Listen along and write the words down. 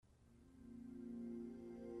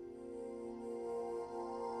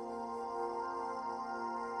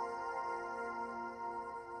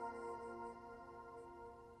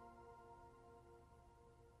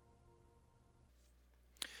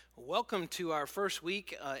Welcome to our first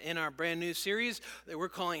week in our brand new series that we're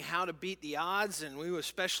calling How to Beat the Odds. And we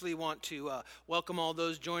especially want to welcome all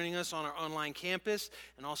those joining us on our online campus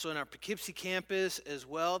and also in our Poughkeepsie campus as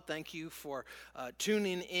well. Thank you for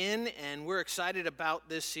tuning in. And we're excited about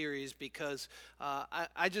this series because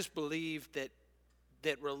I just believe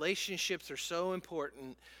that relationships are so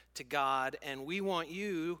important to God. And we want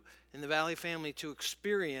you in the Valley family to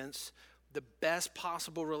experience the best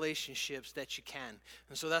possible relationships that you can.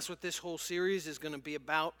 And so that's what this whole series is going to be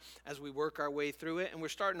about as we work our way through it. And we're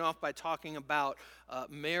starting off by talking about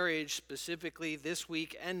marriage specifically this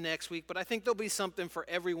week and next week. But I think there'll be something for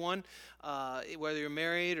everyone, whether you're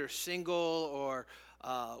married or single or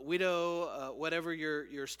widow, whatever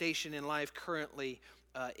your station in life currently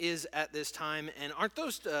is at this time. And aren't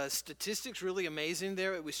those statistics really amazing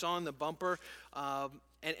there that we saw in the bumper?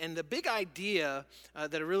 And the big idea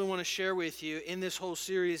that I really want to share with you in this whole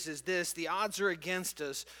series is this: the odds are against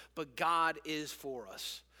us, but God is for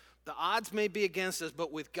us. The odds may be against us,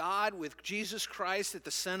 but with God, with Jesus Christ at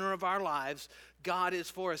the center of our lives, God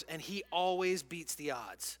is for us, and He always beats the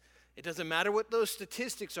odds. It doesn't matter what those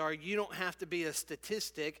statistics are. You don't have to be a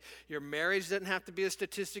statistic. Your marriage doesn't have to be a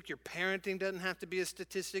statistic. Your parenting doesn't have to be a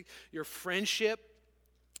statistic. Your friendship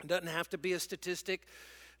doesn't have to be a statistic.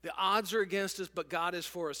 The odds are against us, but God is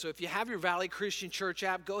for us. So if you have your Valley Christian Church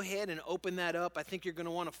app, go ahead and open that up. I think you're going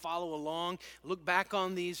to want to follow along. Look back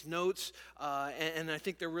on these notes, and I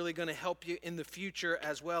think they're really going to help you in the future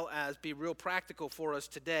as well as be real practical for us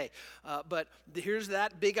today. But here's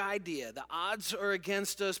that big idea. The odds are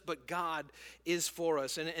against us, but God is for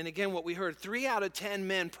us. And again, what we heard, 3 out of 10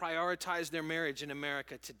 men prioritize their marriage in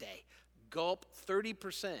America today. Gulp,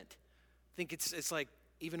 30%. I think it's like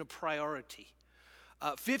even a priority.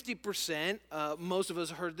 50%, most of us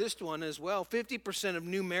heard this one as well, 50% of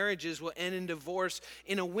new marriages will end in divorce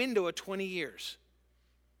in a window of 20 years.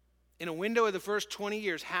 In a window of the first 20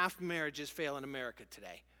 years, half marriages fail in America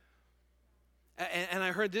today. And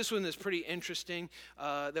I heard this one that's pretty interesting,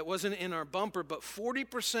 that wasn't in our bumper, but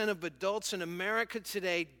 40% of adults in America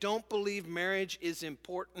today don't believe marriage is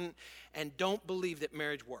important and don't believe that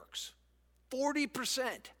marriage works. 40%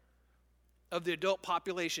 of the adult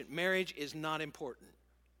population, marriage is not important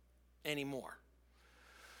anymore.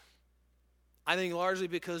 I think largely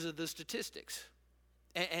because of the statistics.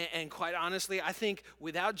 And quite honestly, I think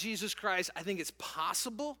without Jesus Christ, I think it's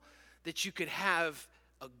possible that you could have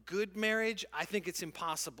a good marriage. I think it's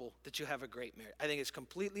impossible that you have a great marriage. I think it's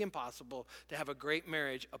completely impossible to have a great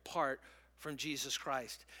marriage apart from Jesus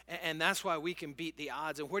Christ. And that's why we can beat the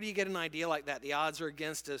odds. And where do you get an idea like that? The odds are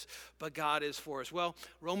against us, but God is for us. Well,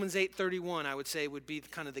 Romans 8:31, I would say, would be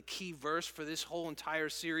kind of the key verse for this whole entire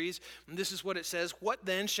series. And this is what it says: "What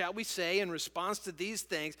then shall we say in response to these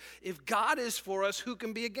things? If God is for us, who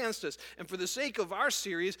can be against us?" And for the sake of our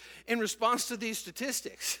series, in response to these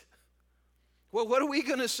statistics, well, what are we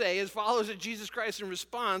going to say as followers of Jesus Christ in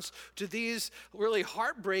response to these really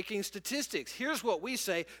heartbreaking statistics? Here's what we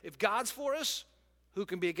say: if God's for us, who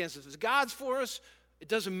can be against us? If God's for us, it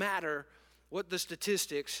doesn't matter what the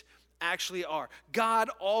statistics actually are. God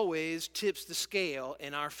always tips the scale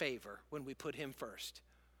in our favor when we put Him first.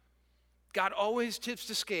 God always tips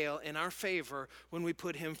the scale in our favor when we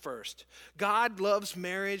put Him first. God loves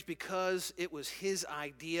marriage because it was His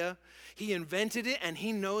idea. He invented it, and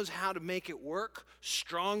He knows how to make it work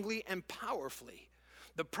strongly and powerfully.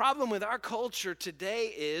 The problem with our culture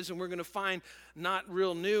today is, and we're going to find not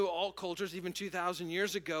real new, all cultures, even 2,000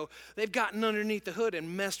 years ago, they've gotten underneath the hood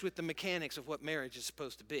and messed with the mechanics of what marriage is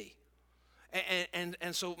supposed to be.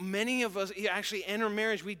 And so many of us actually enter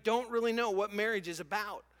marriage, we don't really know what marriage is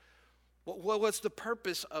about. What's the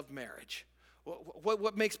purpose of marriage?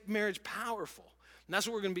 What makes marriage powerful? And that's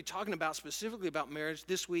what we're going to be talking about, specifically about marriage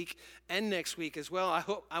this week and next week as well.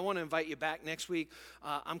 I want to invite you back next week.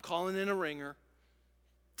 I'm calling in a ringer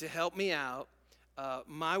to help me out.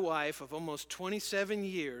 My wife of almost 27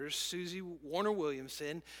 years, Susie Warner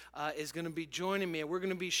Williamson, is going to be joining me, and we're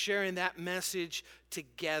going to be sharing that message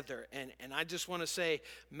together. And I just want to say,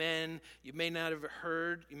 men, you may not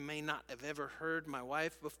have ever heard my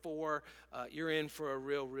wife before. You're in for a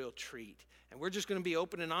real treat. And we're just going to be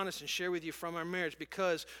open and honest and share with you from our marriage,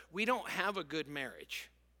 because we don't have a good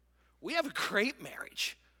marriage. We have a great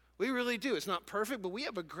marriage. We really do. It's not perfect, but we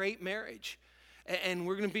have a great marriage. And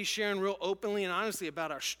we're going to be sharing real openly and honestly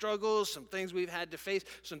about our struggles, some things we've had to face,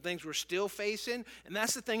 some things we're still facing. And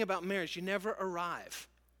that's the thing about marriage. You never arrive.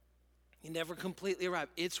 You never completely arrive.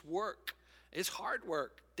 It's work. It's hard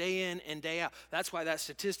work, day in and day out. That's why that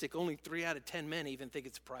statistic, only 3 out of 10 men even think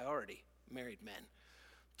it's a priority, married men.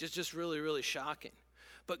 Just really shocking.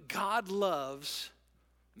 But God loves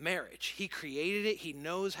marriage. He created it. He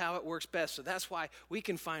knows how it works best. So that's why we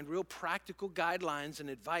can find real practical guidelines and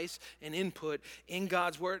advice and input in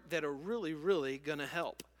God's word that are really, really going to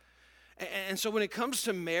help. And so when it comes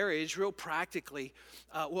to marriage, real practically,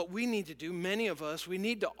 what we need to do, many of us, we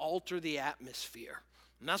need to alter the atmosphere.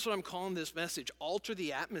 And that's what I'm calling this message, alter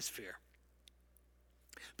the atmosphere.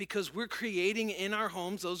 Because we're creating in our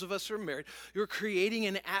homes, those of us who are married, you're creating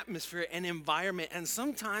an atmosphere, an environment. And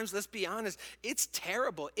sometimes, let's be honest, it's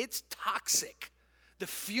terrible. It's toxic. The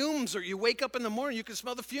fumes, or you wake up in the morning, you can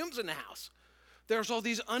smell the fumes in the house. There's all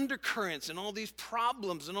these undercurrents and all these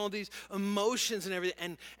problems and all these emotions and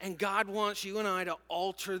everything. And God wants you and I to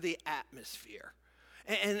alter the atmosphere.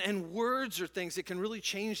 And words are things that can really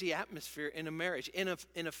change the atmosphere in a marriage, in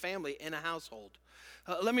a family, in a household.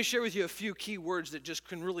 Let me share with you a few key words that just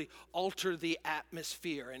can really alter the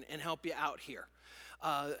atmosphere and help you out here.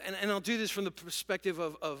 And I'll do this from the perspective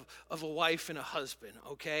of a wife and a husband,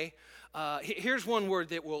 okay? Here's one word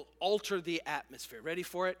that will alter the atmosphere. Ready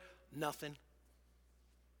for it? Nothing.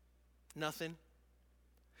 Nothing.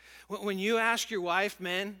 When you ask your wife,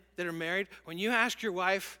 men that are married, when you ask your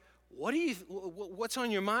wife, what's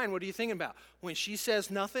on your mind? What are you thinking about? When she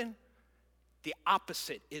says nothing, the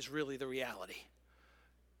opposite is really the reality.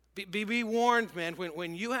 Be warned, man.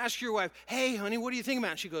 When you ask your wife, hey, honey, what are you thinking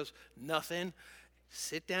about? And she goes, nothing.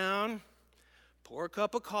 Sit down, pour a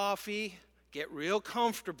cup of coffee, get real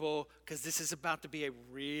comfortable, because this is about to be a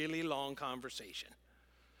really long conversation.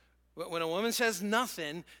 When a woman says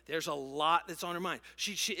nothing, there's a lot that's on her mind.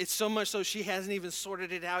 It's so much so she hasn't even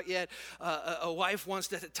sorted it out yet. A wife wants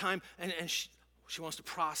to, at the time, and she wants to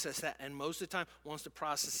process that, and most of the time wants to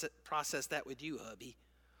process that with you, hubby.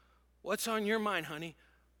 What's on your mind, honey?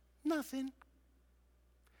 Nothing.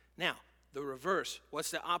 Now, the reverse.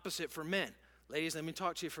 What's the opposite for men? Ladies, let me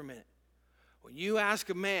talk to you for a minute. When you ask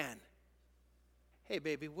a man, hey,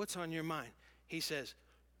 baby, what's on your mind? He says,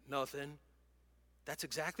 nothing. That's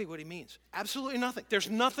exactly what he means. Absolutely nothing.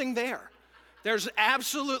 There's nothing there. There's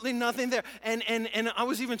absolutely nothing there. And I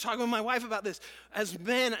was even talking with my wife about this. As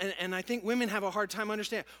men, and I think women have a hard time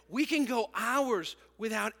understanding, we can go hours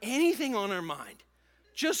without anything on our mind.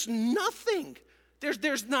 Just nothing.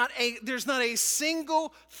 There's not a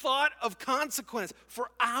single thought of consequence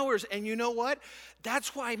for hours. And you know what?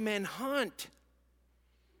 That's why men hunt.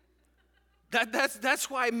 That's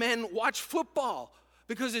why men watch football,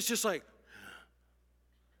 because it's just like,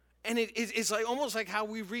 and it's like almost like how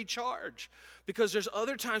we recharge, because there's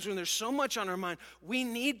other times when there's so much on our mind. We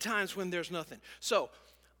need times when there's nothing. So,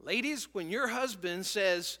 ladies, when your husband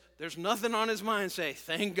says there's nothing on his mind, say,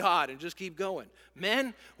 thank God, and just keep going.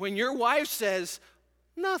 Men, when your wife says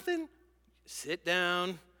nothing, sit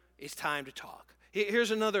down, it's time to talk.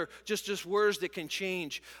 Here's another, just words that can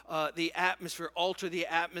change the atmosphere, alter the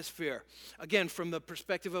atmosphere. Again, from the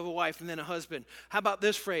perspective of a wife and then a husband. How about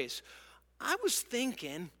this phrase? I was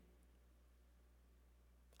thinking,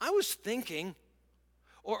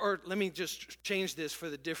 or let me just change this for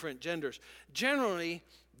the different genders. Generally,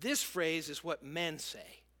 this phrase is what men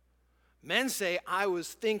say. Men say, I was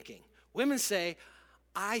thinking. Women say,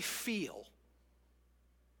 I feel.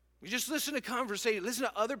 You just listen to conversation, listen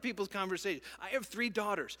to other people's conversations. I have 3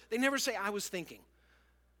 daughters. They never say, I was thinking.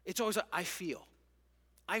 It's always, I feel.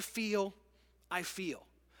 I feel.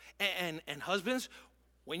 And husbands,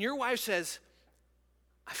 when your wife says,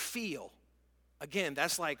 I feel, again,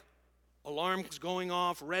 that's like alarms going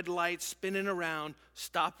off, red lights spinning around.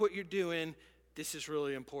 Stop what you're doing. This is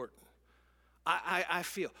really important. I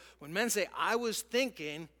feel. When men say, I was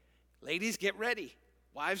thinking, ladies, get ready.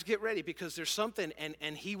 Wives, get ready, because there's something,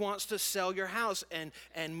 and he wants to sell your house and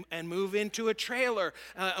move into a trailer,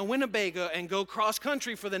 a Winnebago, and go cross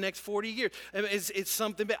country for the next 40 years. It's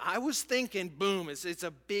something. I was thinking, boom, it's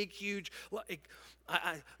a big, huge.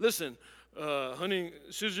 Listen, honey,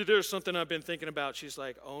 Susie, there's something I've been thinking about. She's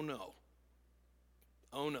like, oh no.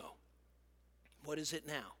 What is it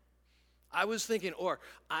now? I was thinking, or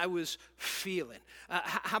I was feeling.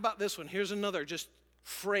 How about this one? Here's another just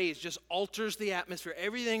phrase, just alters the atmosphere.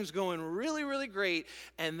 Everything's going really, really great,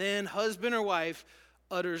 and then husband or wife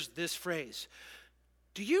utters this phrase.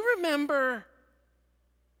 Do you remember ...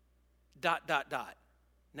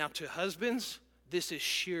 Now, to husbands, this is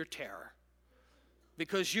sheer terror,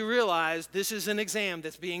 because you realize this is an exam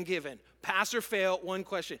that's being given. Pass or fail, one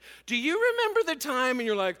question. Do you remember the time? And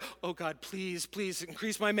you're like, oh God, please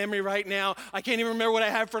increase my memory right now. I can't even remember what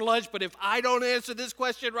I had for lunch, but if I don't answer this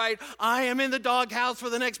question right, I am in the doghouse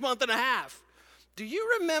for the next month and a half. Do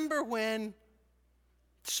you remember when?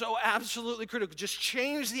 So absolutely critical. Just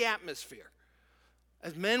change the atmosphere.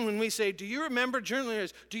 As men, when we say, do you remember,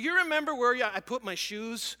 journalists, do you remember where I put my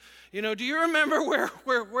shoes? Do you remember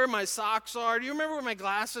where my socks are? Do you remember where my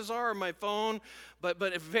glasses are or my phone? But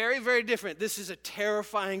it's very, very different. This is a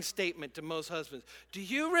terrifying statement to most husbands. Do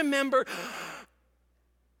you remember?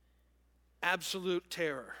 Absolute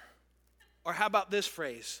terror. Or how about this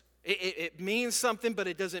phrase? It means something, but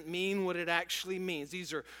it doesn't mean what it actually means.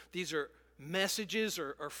 These are messages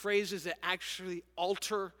or phrases that actually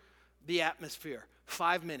alter the atmosphere.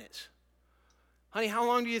 5 minutes. Honey, how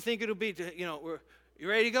long do you think it'll be? You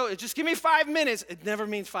ready to go? Just give me 5 minutes. It never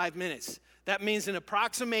means 5 minutes. That means an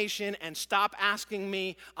approximation, and stop asking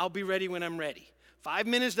me. I'll be ready when I'm ready. 5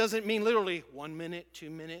 minutes doesn't mean literally 1 minute, 2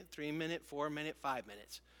 minutes, 3 minutes, 4 minutes, 5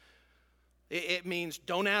 minutes. It means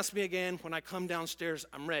don't ask me again. When I come downstairs,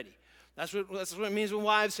 I'm ready. That's what it means when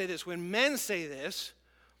wives say this. When men say this,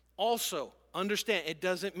 also understand it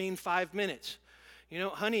doesn't mean 5 minutes.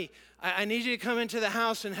 Honey, I need you to come into the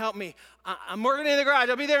house and help me. I'm working in the garage.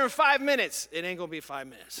 I'll be there in 5 minutes. It ain't going to be 5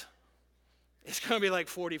 minutes. It's going to be like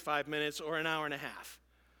 45 minutes or an hour and a half.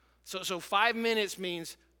 So 5 minutes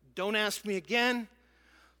means don't ask me again.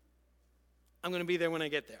 I'm going to be there when I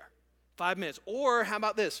get there. 5 minutes. Or how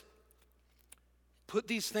about this? Put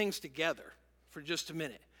these things together for just a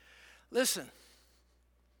minute. Listen,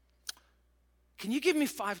 can you give me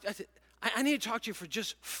 5? I need to talk to you for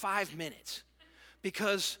just 5 minutes.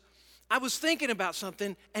 Because I was thinking about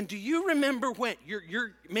something, and do you remember when?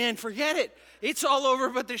 Man, forget it. It's all over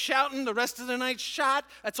but the shouting, the rest of the night's shot.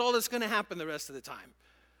 That's all that's going to happen the rest of the time.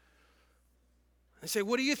 I say,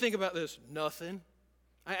 what do you think about this? Nothing.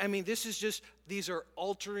 I mean, these are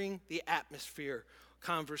altering the atmosphere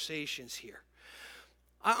conversations here.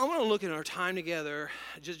 I want to look at our time together,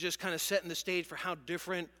 just kind of setting the stage for how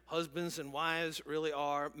different husbands and wives really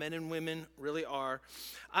are, men and women really are.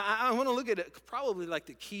 I want to look at it, probably like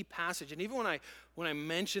the key passage. And even when I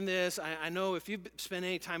mention this, I know if you've spent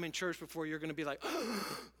any time in church before, you're going to be like,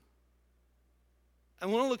 I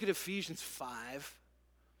want to look at Ephesians 5.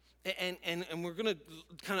 And we're going to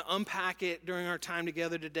kind of unpack it during our time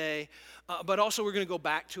together today. But also we're going to go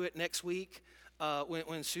back to it next week.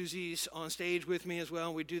 When Susie's on stage with me as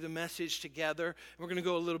well, we do the message together. And we're going to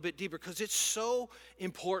go a little bit deeper because it's so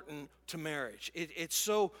important to marriage. It's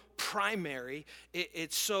so primary.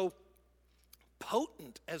 It's so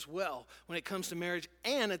potent as well when it comes to marriage,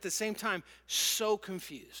 and at the same time, so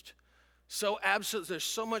confused. So absolute. There's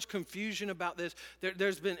so much confusion about this.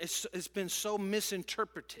 It's been so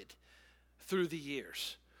misinterpreted through the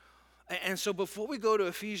years. And so before we go to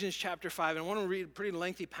Ephesians chapter 5, and I want to read a pretty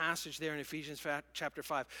lengthy passage there in Ephesians chapter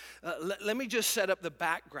 5, let me just set up the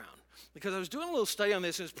background. Because I was doing a little study on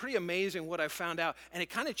this, and it's pretty amazing what I found out. And it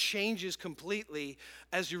kind of changes completely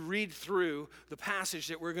as you read through the passage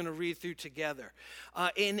that we're going to read through together.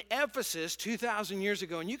 In Ephesus, 2,000 years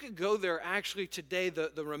ago, and you could go there actually today,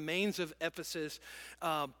 the remains of Ephesus,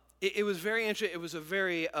 it was very interesting. It was a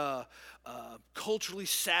very culturally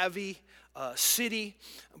savvy city,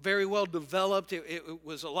 very well developed. It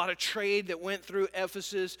was a lot of trade that went through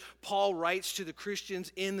Ephesus. Paul writes to the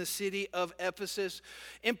Christians in the city of Ephesus.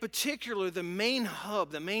 In particular, the main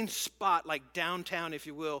hub, the main spot, like downtown, if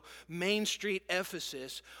you will, Main Street,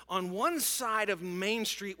 Ephesus. On one side of Main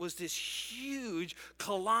Street was this huge,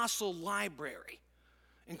 colossal library.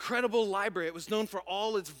 Incredible library. It was known for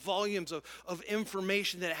all its volumes of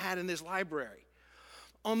information that it had in this library.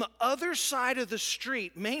 On the other side of the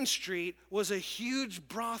street, Main Street, was a huge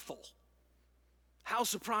brothel,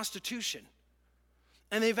 house of prostitution.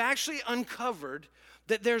 And they've actually uncovered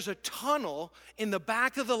that there's a tunnel in the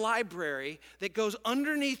back of the library that goes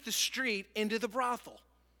underneath the street into the brothel.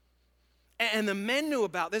 And the men knew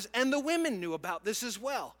about this, and the women knew about this as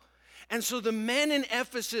well. And so the men in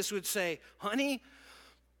Ephesus would say, honey,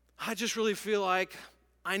 I just really feel like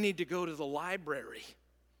I need to go to the library.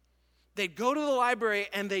 They'd go to the library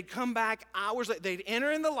and they'd come back hours later. They'd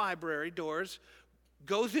enter in the library doors,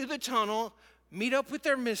 go through the tunnel, meet up with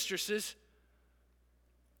their mistresses,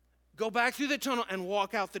 go back through the tunnel and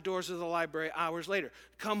walk out the doors of the library hours later.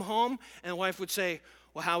 Come home and the wife would say,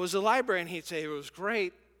 well, how was the library? And he'd say, it was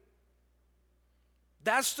great.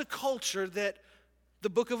 That's the culture that the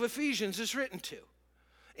book of Ephesians is written to.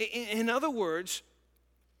 In other words,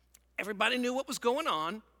 everybody knew what was going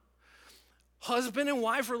on. Husband and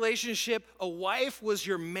wife relationship, a wife was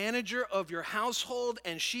your manager of your household,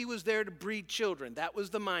 and she was there to breed children. That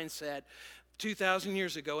was the mindset 2,000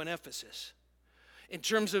 years ago in Ephesus. In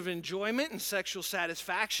terms of enjoyment and sexual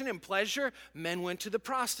satisfaction and pleasure, men went to the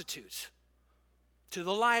prostitutes, to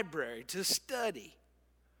the library, to study.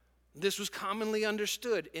 This was commonly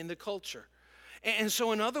understood in the culture. And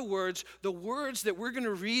so, in other words, the words that we're going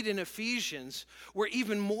to read in Ephesians were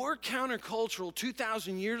even more countercultural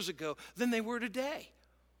 2,000 years ago than they were today,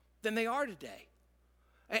 than they are today.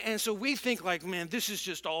 And so we think like, man, this is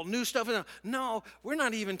just all new stuff. No, we're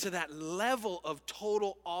not even to that level of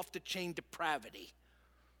total off-the-chain depravity.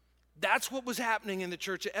 That's what was happening in the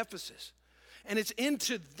church of Ephesus. And it's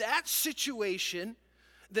into that situation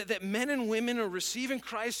that men and women are receiving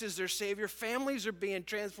Christ as their Savior. Families are being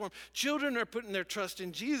transformed. Children are putting their trust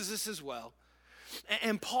in Jesus as well.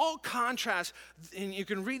 And Paul contrasts, and you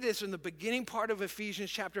can read this in the beginning part of Ephesians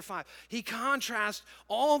chapter 5. He contrasts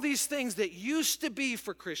all these things that used to be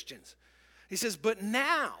for Christians. He says, but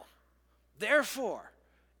now, therefore,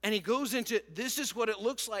 and he goes into, this is what it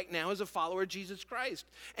looks like now as a follower of Jesus Christ.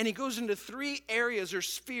 And he goes into 3 areas or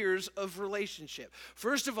spheres of relationship.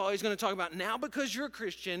 First of all, he's going to talk about now because you're a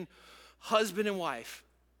Christian, husband and wife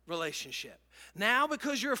relationship. Now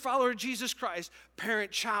because you're a follower of Jesus Christ,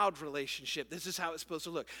 parent-child relationship. This is how it's supposed to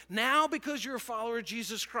look. Now because you're a follower of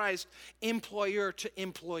Jesus Christ,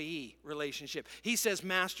 employer-to-employee relationship. He says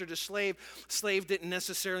master to slave. Slave didn't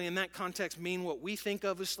necessarily in that context mean what we think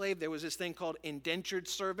of as slave. There was this thing called indentured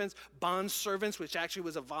servants, bond servants, which actually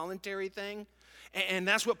was a voluntary thing. And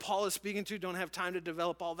that's what Paul is speaking to. Don't have time to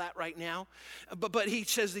develop all that right now. But he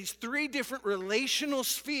says these 3 different relational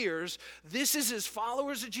spheres. This is as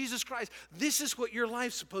followers of Jesus Christ. This is what your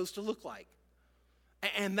life's supposed to look like.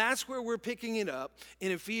 And that's where we're picking it up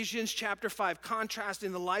in Ephesians chapter 5,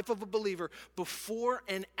 contrasting the life of a believer before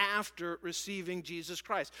and after receiving Jesus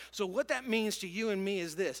Christ. So what that means to you and me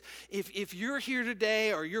is this. If you're here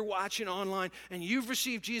today or you're watching online and you've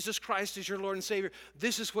received Jesus Christ as your Lord and Savior,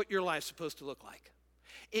 this is what your life's supposed to look like.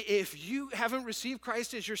 If you haven't received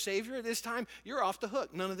Christ as your Savior at this time, you're off the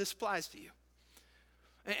hook. None of this applies to you.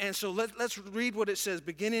 And so let's read what it says,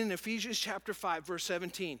 beginning in Ephesians chapter 5, verse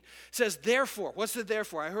 17. It says, therefore. What's the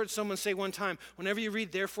therefore? I heard someone say one time, whenever you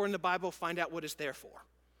read therefore in the Bible, find out what it's there for.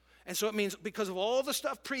 And so it means because of all the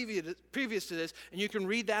stuff previous to this, and you can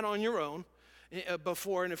read that on your own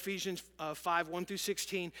before in Ephesians 5, 1 through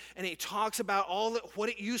 16, and it talks about what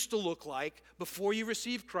it used to look like before you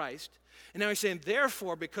received Christ. And now he's saying,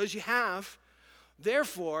 therefore, because you have,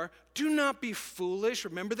 therefore, do not be foolish.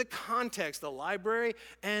 Remember the context, the library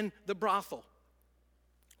and the brothel.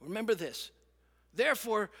 Remember this.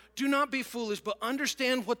 Therefore, do not be foolish, but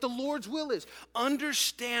understand what the Lord's will is.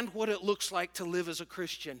 Understand what it looks like to live as a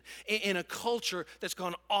Christian in a culture that's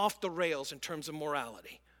gone off the rails in terms of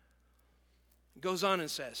morality. It goes on and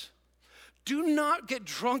says, do not get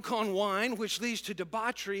drunk on wine, which leads to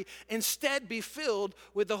debauchery. Instead, be filled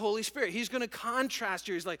with the Holy Spirit. He's going to contrast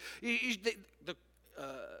here. He's like, the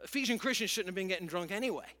Ephesian Christians shouldn't have been getting drunk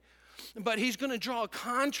anyway. But he's going to draw a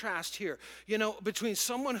contrast here, between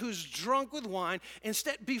someone who's drunk with wine.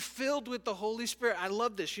 Instead, be filled with the Holy Spirit. I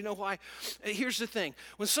love this. You know why? Here's the thing.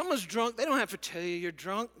 When someone's drunk, they don't have to tell you you're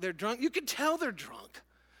drunk. They're drunk. You can tell they're drunk.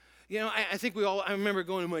 I think I remember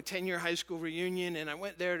going to my 10-year high school reunion, and I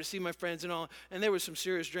went there to see my friends and all, and there was some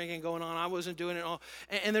serious drinking going on. I wasn't doing it all.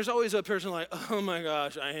 And there's always a person like, oh my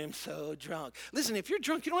gosh, I am so drunk. Listen, if you're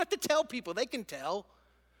drunk, you don't have to tell people. They can tell.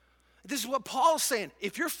 This is what Paul's saying.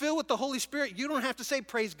 If you're filled with the Holy Spirit, you don't have to say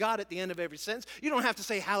praise God at the end of every sentence. You don't have to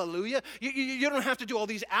say hallelujah. You don't have to do all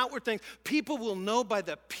these outward things. People will know by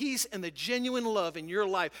the peace and the genuine love in your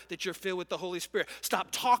life that you're filled with the Holy Spirit. Stop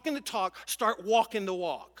talking the talk. Start walking the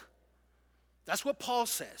walk. That's what Paul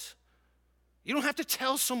says. You don't have to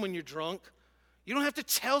tell someone you're drunk. You don't have to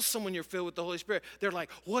tell someone you're filled with the Holy Spirit. They're like,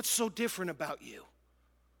 what's so different about you?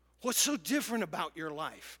 What's so different about your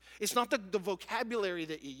life? It's not the vocabulary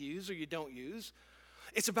that you use or you don't use.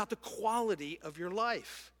 It's about the quality of your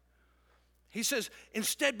life. He says,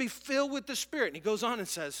 instead be filled with the Spirit. And he goes on and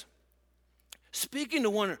says, speaking to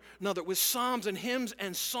one another with psalms and hymns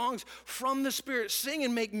and songs from the Spirit. Sing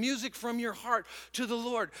and make music from your heart to the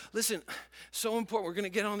Lord. Listen, so important. We're going to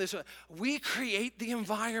get on this. We create the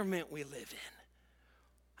environment we live in.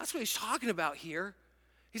 That's what he's talking about here.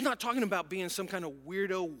 He's not talking about being some kind of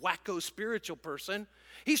weirdo, wacko spiritual person.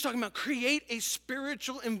 He's talking about create a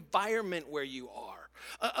spiritual environment where you are.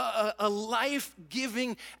 A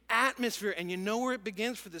life-giving atmosphere. And you know where it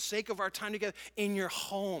begins for the sake of our time together? In your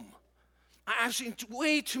home. I've seen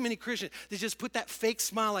way too many Christians that just put that fake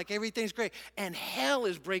smile like everything's great, and hell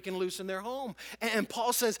is breaking loose in their home. And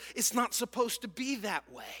Paul says it's not supposed to be that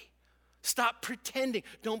way. Stop pretending.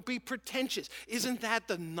 Don't be pretentious. Isn't that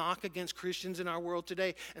the knock against Christians in our world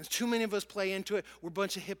today? And too many of us play into it. We're a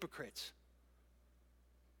bunch of hypocrites.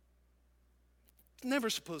 It's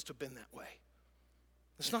never supposed to have been that way.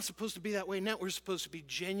 It's not supposed to be that way now. We're supposed to be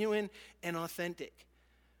genuine and authentic.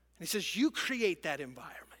 And he says, you create that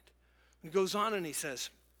environment. He goes on and he says,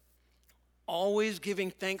 always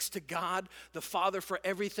giving thanks to God, the Father, for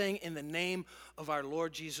everything in the name of our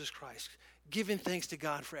Lord Jesus Christ. Giving thanks to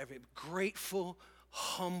God for everything. Grateful,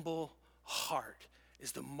 humble heart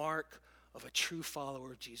is the mark of a true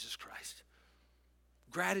follower of Jesus Christ.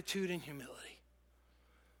 Gratitude and humility.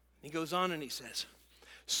 He goes on and he says,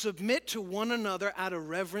 submit to one another out of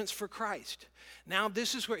reverence for Christ. Now,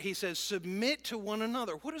 this is where he says, submit to one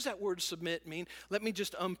another. What does that word submit mean? Let me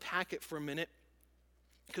just unpack it for a minute,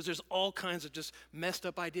 because there's all kinds of just messed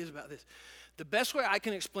up ideas about this. The best way I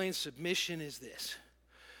can explain submission is this.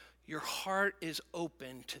 Your heart is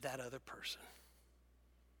open to that other person.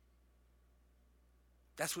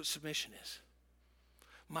 That's what submission is.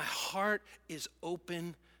 My heart is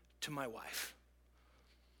open to my wife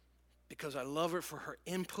because I love her for her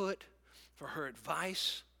input, for her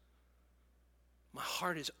advice. My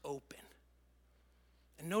heart is open.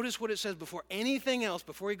 And notice what it says before anything else,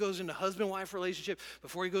 before he goes into husband-wife relationship,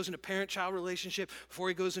 before he goes into parent-child relationship, before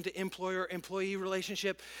he goes into employer-employee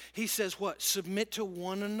relationship, he says what? Submit to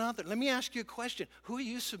one another. Let me ask you a question. Who are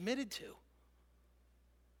you submitted to?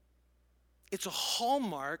 It's a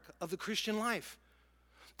hallmark of the Christian life,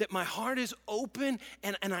 that my heart is open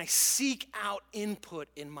and I seek out input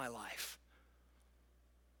in my life.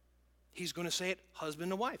 He's going to say it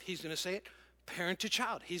husband to wife. He's going to say it parent to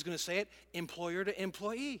child. He's going to say it employer to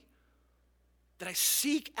employee. That I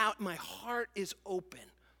seek out, my heart is open.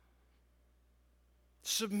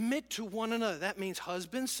 Submit to one another. That means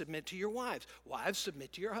husbands, submit to your wives. Wives,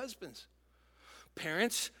 submit to your husbands.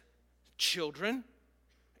 Parents, children,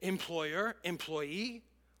 employer, employee.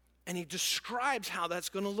 And he describes how that's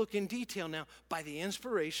going to look in detail now by the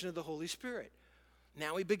inspiration of the Holy Spirit.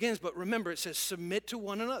 Now he begins, but remember, it says submit to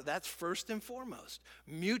one another. That's first and foremost.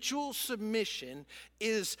 Mutual submission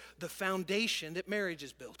is the foundation that marriage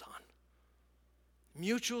is built on.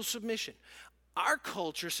 Mutual submission. Our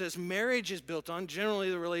culture says marriage is built on, generally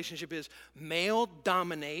the relationship is male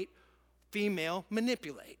dominate, female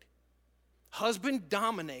manipulate. Husband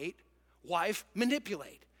dominate, wife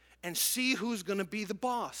manipulate. And see who's going to be the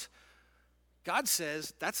boss. God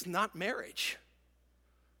says that's not marriage.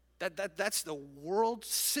 That's the world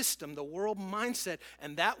system, the world mindset,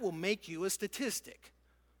 and that will make you a statistic.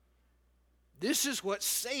 This is what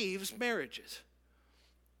saves marriages.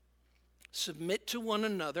 Submit to one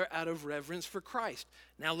another out of reverence for Christ.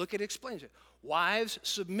 Now look, it explains it. Wives,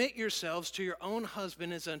 submit yourselves to your own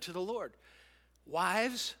husband as unto the Lord.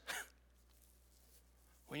 Wives,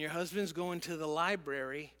 when your husband's going to the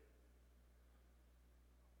library,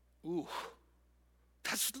 ooh,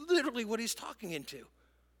 that's literally what he's talking into.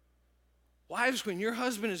 Wives, when your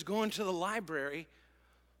husband is going to the library,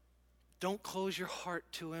 don't close your heart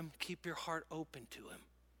to him. Keep your heart open to him.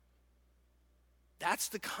 That's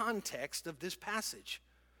the context of this passage.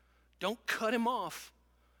 Don't cut him off.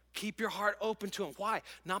 Keep your heart open to him. Why?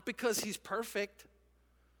 Not because he's perfect.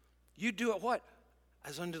 You do it what?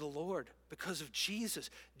 As unto the Lord, because of Jesus.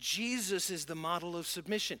 Jesus is the model of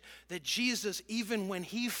submission. That Jesus, even when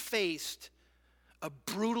he faced a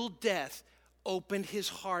brutal death, opened his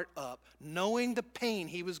heart up, knowing the pain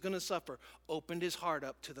he was going to suffer, opened his heart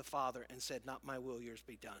up to the Father and said, not my will, yours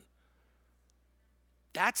be done.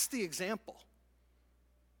 That's the example.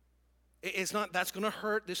 It's not, that's going to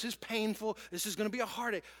hurt, this is painful, this is going to be a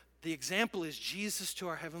heartache. The example is Jesus to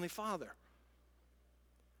our Heavenly Father.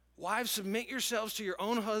 Wives, submit yourselves to your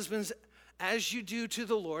own husbands as you do to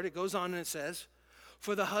the Lord. It goes on and it says,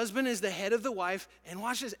 for the husband is the head of the wife, and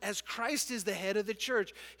watch this, as Christ is the head of the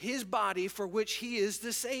church, his body for which he is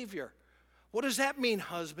the Savior. What does that mean,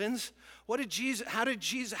 husbands?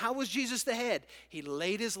 How was Jesus the head? He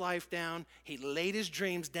laid his life down, he laid his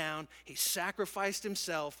dreams down, he sacrificed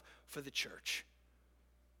himself for the church.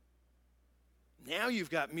 Now you've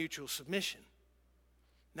got mutual submission.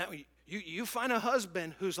 Now you find a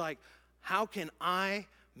husband who's like, how can I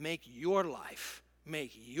make your life,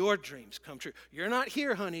 make your dreams come true? You're not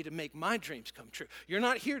here, honey, to make my dreams come true. You're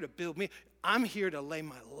not here to build me. I'm here to lay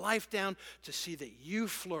my life down to see that you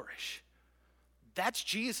flourish. That's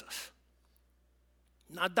Jesus.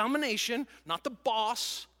 Not domination, not the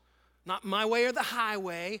boss, not my way or the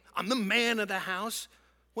highway. I'm the man of the house.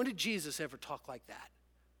 When did Jesus ever talk like that?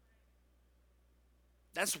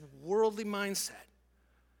 That's worldly mindset.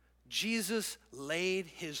 Jesus laid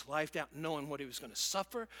his life down, knowing what he was going to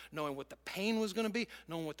suffer, knowing what the pain was going to be,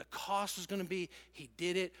 knowing what the cost was going to be. He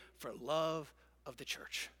did it for love of the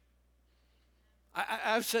church.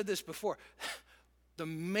 I've said this before. The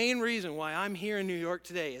main reason why I'm here in New York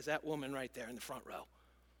today is that woman right there in the front row.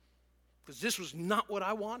 Because this was not what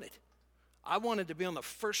I wanted. I wanted to be on the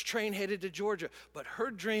first train headed to Georgia, but her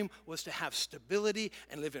dream was to have stability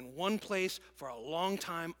and live in one place for a long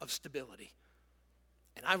time of stability.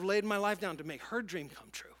 And I've laid my life down to make her dream come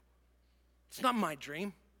true. It's not my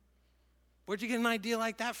dream. Where'd you get an idea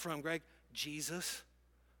like that from, Greg? Jesus.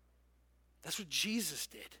 That's what Jesus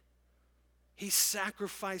did. He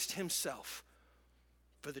sacrificed himself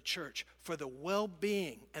for the church, for the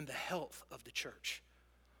well-being and the health of the church.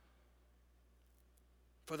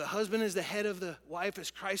 For the husband is the head of the wife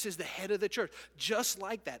as Christ is the head of the church. Just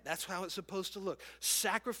like that. That's how it's supposed to look.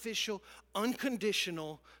 Sacrificial,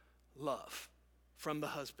 unconditional love from the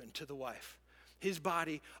husband to the wife. His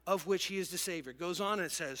body, of which he is the Savior. Goes on and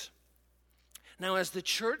it says, now as the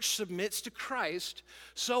church submits to Christ,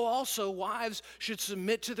 so also wives should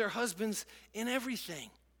submit to their husbands in everything.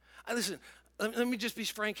 Listen, let me just be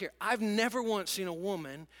frank here. I've never once seen a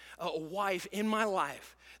woman, a wife in my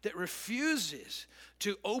life that refuses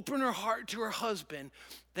to open her heart to her husband,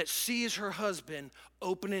 that sees her husband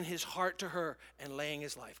opening his heart to her and laying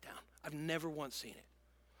his life down. I've never once seen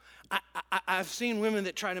it. I've seen women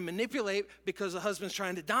that try to manipulate because the husband's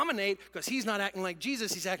trying to dominate because he's not acting like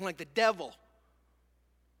Jesus, he's acting like the devil.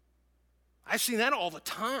 I've seen that all the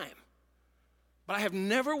time. But I have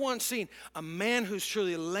never once seen a man who's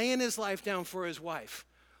truly laying his life down for his wife,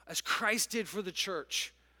 as Christ did for the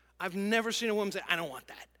church. I've never seen a woman say, I don't want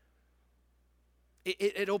that.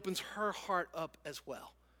 It opens her heart up as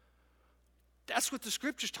well. That's what the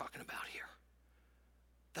scripture's talking about here.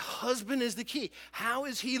 The husband is the key. How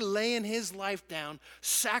is he laying his life down,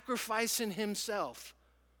 sacrificing himself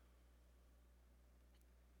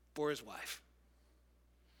for his wife?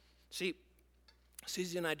 See,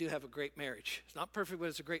 Susie and I do have a great marriage. It's not perfect, but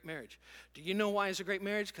it's a great marriage. Do you know why it's a great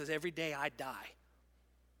marriage? Because every day I die.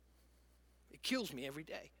 It kills me every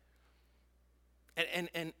day.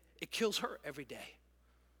 And it kills her every day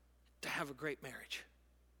to have a great marriage.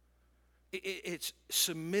 It's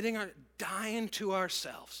submitting, dying to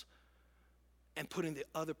ourselves and putting the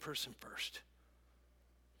other person first.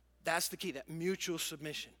 That's the key, that mutual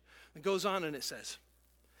submission. It goes on and it says,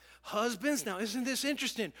 husbands, now isn't this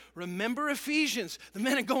interesting? Remember Ephesians. The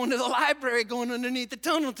men are going to the library, going underneath the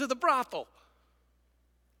tunnel to the brothel.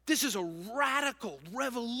 This is a radical,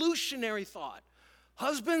 revolutionary thought.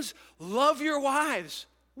 Husbands, love your wives.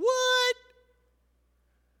 What?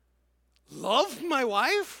 Love my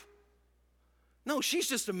wife? No, she's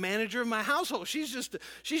just a manager of my household. She's just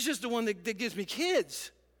the one that gives me kids.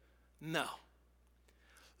 No.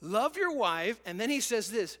 Love your wife, and then he says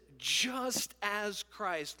this, just as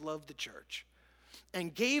Christ loved the church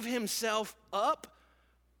and gave himself up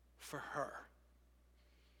for her.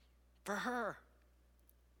 For her.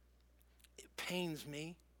 It pains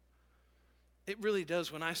me. It really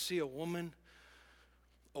does when I see a woman,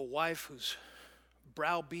 a wife who's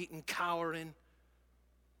browbeaten, cowering,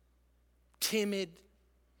 timid,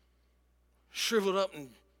 shriveled up and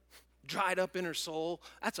dried up in her soul.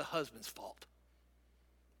 That's a husband's fault.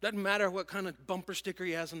 Doesn't matter what kind of bumper sticker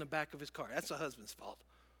he has on the back of his car. That's a husband's fault.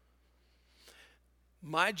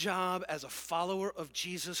 My job as a follower of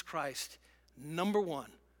Jesus Christ, number one,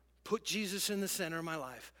 put Jesus in the center of my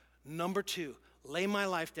life. Number two, lay my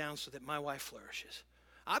life down so that my wife flourishes.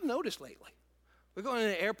 I've noticed lately. We're going to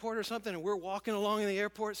the airport or something, and we're walking along in the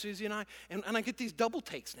airport, Susie and I, and I get these double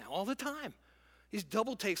takes now all the time. These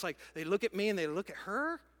double takes, like they look at me and they look at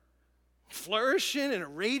her, flourishing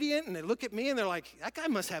and radiant, and they look at me and they're like, that guy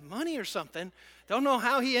must have money or something. Don't know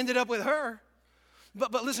how he ended up with her.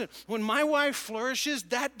 But listen, when my wife flourishes,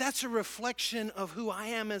 that's a reflection of who I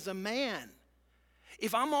am as a man.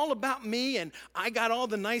 If I'm all about me and I got all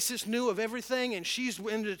the nicest new of everything and she's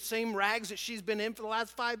in the same rags that she's been in for the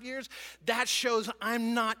last 5 years, that shows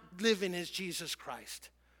I'm not living as Jesus Christ.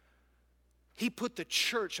 He put the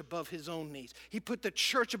church above his own needs. He put the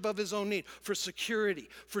church above his own need for security,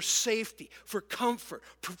 for safety, for comfort,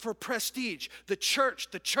 for prestige. The church,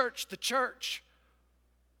 the church, the church.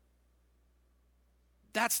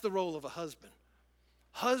 That's the role of a husband.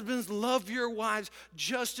 Husbands, love your wives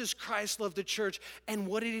just as Christ loved the church. And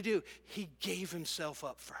what did he do? He gave himself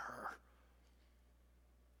up for her.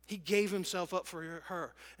 He gave himself up for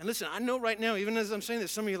her. And listen, I know right now, even as I'm saying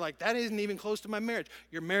this, some of you are like, that isn't even close to my marriage.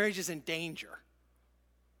 Your marriage is in danger.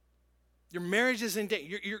 Your marriage is in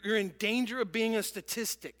danger. You're in danger of being a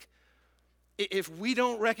statistic. If we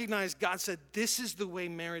don't recognize God said, this is the way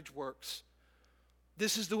marriage works.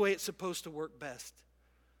 This is the way it's supposed to work best.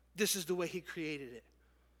 This is the way he created it.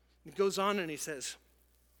 He goes on and he says,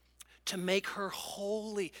 to make her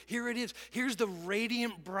holy. Here it is. Here's the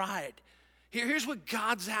radiant bride. Here's what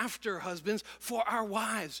God's after, husbands, for our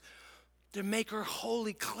wives. to make her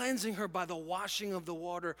holy, cleansing her by the washing of the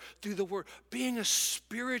water through the word, being a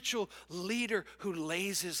spiritual leader who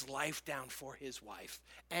lays his life down for his wife.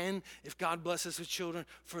 And if God blesses with children,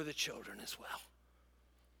 for the children as well.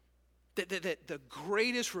 That the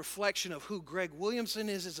greatest reflection of who Greg Williamson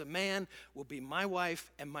is as a man will be my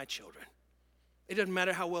wife and my children. It doesn't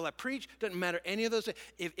matter how well I preach, doesn't matter any of those things.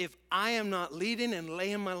 If I am not leading and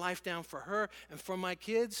laying my life down for her and for my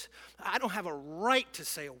kids, I don't have a right to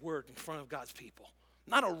say a word in front of God's people.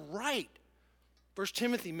 Not a right. 1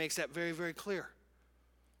 Timothy makes that very, very clear.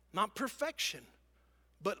 Not perfection,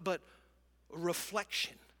 but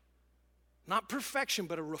reflection. Not perfection,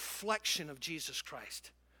 but a reflection of Jesus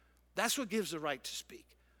Christ. That's what gives the right to speak.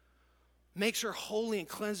 Makes her holy and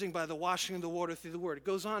cleansing by the washing of the water through the word. It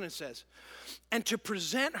goes on and says, and to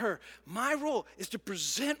present her, my role is to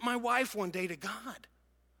present my wife one day to God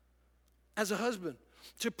as a husband,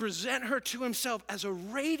 to present her to himself as a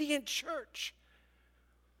radiant church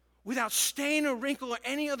without stain or wrinkle or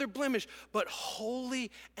any other blemish, but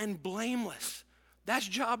holy and blameless. That's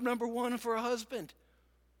job number one for a husband.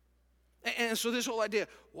 And so this whole idea,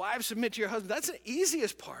 wives, submit to your husband, that's the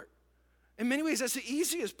easiest part. In many ways, that's the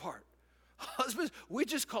easiest part. Husbands, we're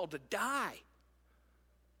just called to die,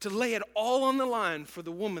 to lay it all on the line for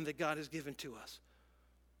the woman that God has given to us,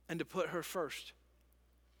 and to put her first.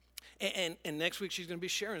 And next week, she's going to be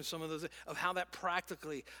sharing some of those, of how that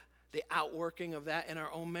practically, the outworking of that in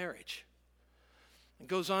our own marriage. It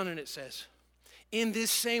goes on and it says, in this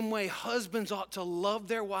same way, husbands ought to love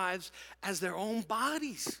their wives as their own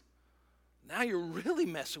bodies. Now you're really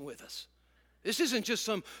messing with us. This isn't just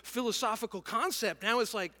some philosophical concept. Now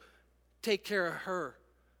it's like, take care of her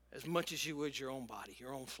as much as you would your own body,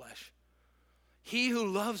 your own flesh. He who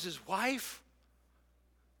loves his wife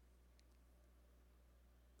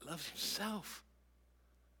loves himself.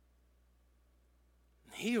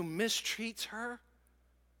 And he who mistreats her,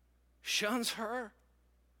 shuns her,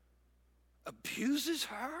 abuses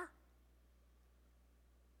her,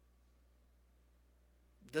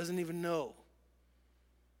 doesn't even know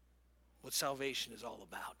what salvation is all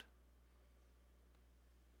about.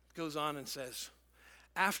 Goes on and says,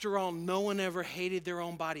 after all, no one ever hated their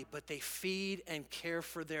own body, but they feed and care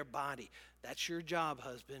for their body. That's your job,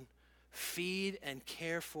 husband. Feed and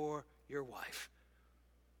care for your wife.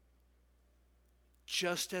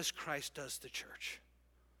 Just as Christ does the church.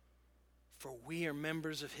 For we are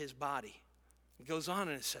members of his body. It goes on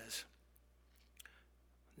and it says,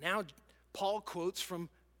 now Paul quotes from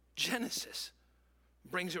Genesis,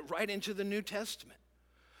 brings it right into the New Testament.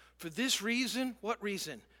 For this reason, what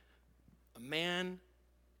reason? A man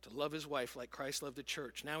to love his wife like Christ loved the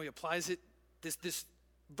church. Now he applies it, this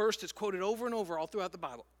verse that's quoted over and over all throughout the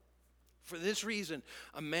Bible. For this reason,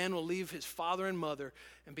 a man will leave his father and mother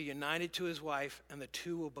and be united to his wife, and the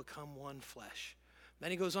two will become one flesh.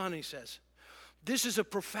 Then he goes on and he says, this is a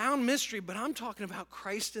profound mystery, but I'm talking about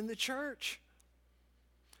Christ in the church.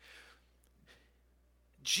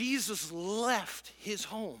 Jesus left his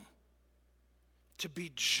home to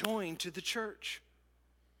be joined to the church.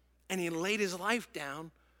 And he laid his life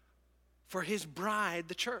down for his bride,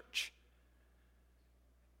 the church.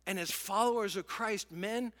 And as followers of Christ,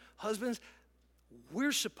 men, husbands,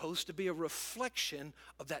 we're supposed to be a reflection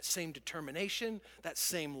of that same determination, that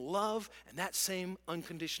same love, and that same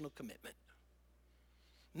unconditional commitment.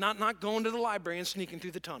 Not going to the library and sneaking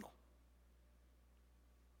through the tunnel.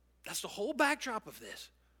 That's the whole backdrop of this.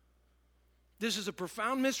 This is a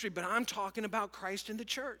profound mystery, but I'm talking about Christ in the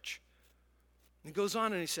church. He goes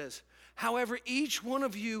on and he says, however, each one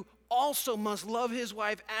of you also must love his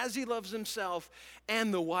wife as he loves himself,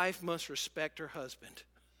 and the wife must respect her husband.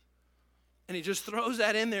 And he just throws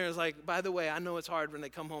that in there as like, by the way, I know it's hard when they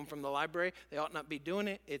come home from the library. They ought not be doing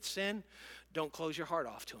it. It's sin. Don't close your heart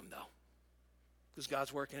off to him, though, because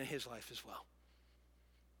God's working in his life as well.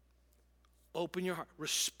 Open your heart.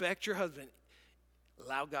 Respect your husband.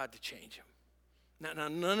 Allow God to change him. Now,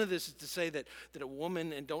 none of this is to say that a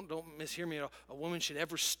woman, and don't mishear me at all, a woman should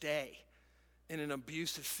ever stay in an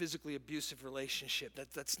abusive, physically abusive relationship.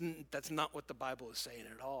 That's not what the Bible is saying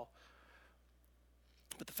at all.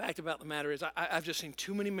 But the fact about the matter is, I've just seen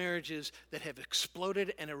too many marriages that have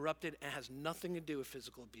exploded and erupted and has nothing to do with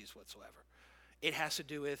physical abuse whatsoever. It has to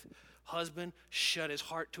do with husband shut his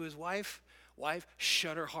heart to his wife, wife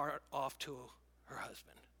shut her heart off to her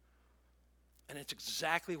husband. And it's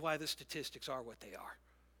exactly why the statistics are what they are.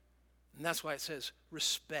 And that's why it says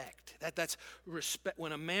respect. That's respect.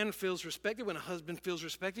 When a man feels respected, when a husband feels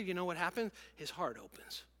respected, you know what happens? His heart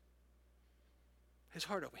opens. His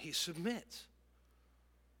heart opens. He submits.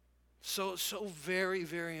 So very,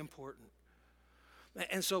 very important.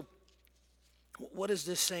 And so What is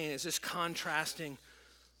this saying? Is this contrasting?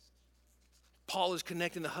 Paul is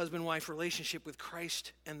connecting the husband-wife relationship with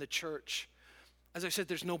Christ and the church. As I said,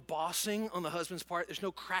 there's no bossing on the husband's part. There's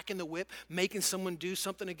no cracking the whip, making someone do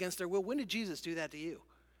something against their will. When did Jesus do that to you?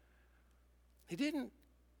 He didn't.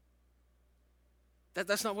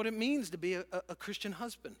 That's not what it means to be a Christian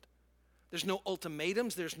husband. There's no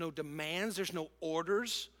ultimatums. There's no demands. There's no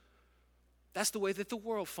orders. That's the way that the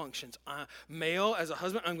world functions. Male, as a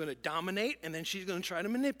husband, I'm going to dominate, and then she's going to try to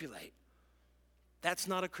manipulate. That's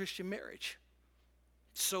not a Christian marriage.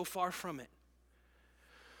 So far from it.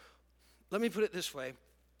 Let me put it this way.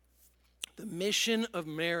 The mission of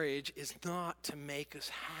marriage is not to make us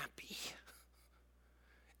happy.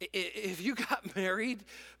 If you got married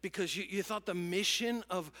because you thought the mission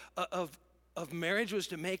of marriage was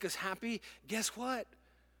to make us happy, guess what?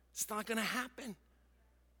 It's not going to happen.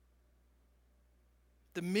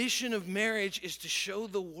 The mission of marriage is to show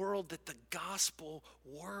the world that the gospel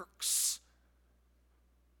works.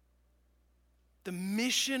 The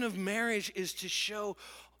mission of marriage is to show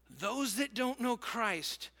those that don't know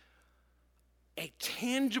Christ a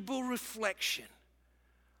tangible reflection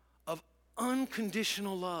of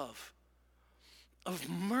unconditional love, of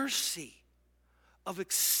mercy, of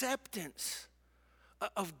acceptance,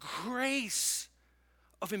 of grace,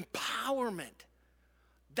 of empowerment.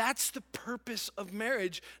 That's the purpose of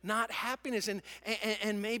marriage, not happiness. And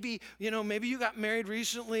maybe, maybe you got married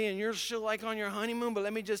recently and you're still like on your honeymoon, but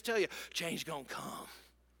let me just tell you, change is going to come.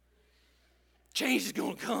 Change is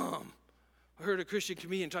going to come. I heard a Christian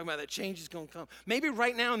comedian talking about that change is going to come. Maybe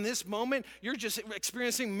right now in this moment, you're just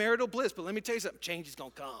experiencing marital bliss, but let me tell you something, change is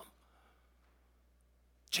going to come.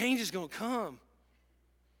 Change is going to come.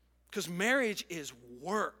 Because marriage is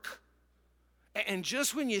work. And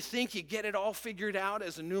just when you think you get it all figured out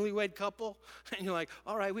as a newlywed couple, and you're like,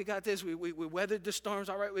 all right, we got this, we weathered the storms,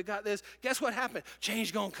 all right, we got this. Guess what happened?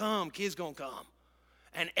 Change gonna come, kids gonna come.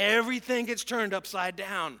 And everything gets turned upside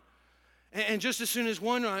down. And just as soon as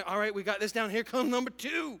one, all right, we got this down, here comes number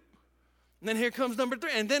two. And then here comes number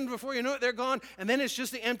three. And then before you know it, they're gone. And then it's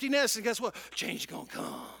just the empty nest. And guess what? Change gonna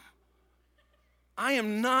come. I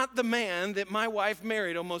am not the man that my wife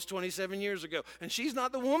married almost 27 years ago. And she's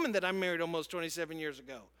not the woman that I married almost 27 years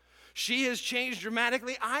ago. She has changed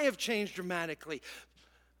dramatically. I have changed dramatically.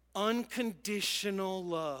 Unconditional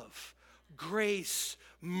love, grace,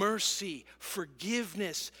 mercy,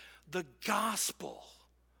 forgiveness, the gospel.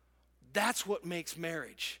 That's what makes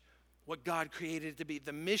marriage what God created it to be.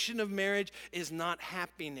 The mission of marriage is not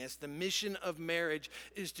happiness. The mission of marriage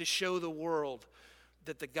is to show the world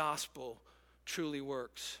that the gospel truly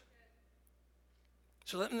works.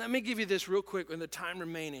 So let me give you this real quick in the time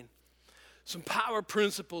remaining. Some power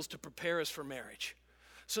principles to prepare us for marriage.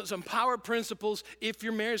 So some power principles if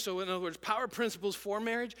you're married. So in other words, power principles for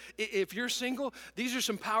marriage. If you're single, these are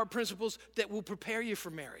some power principles that will prepare you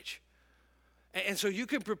for marriage. And so you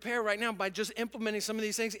can prepare right now by just implementing some of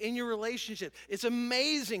these things in your relationship. It's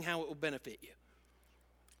amazing how it will benefit you.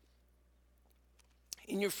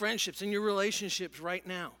 In your friendships, in your relationships right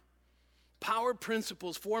now. Power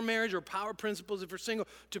principles for marriage, or power principles if you're single,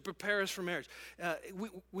 to prepare us for marriage.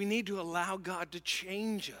 We need to allow God to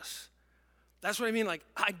change us. That's what I mean. Like,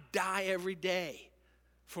 I die every day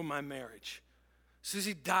for my marriage.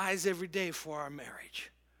 Susie dies every day for our marriage.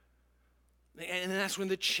 And that's when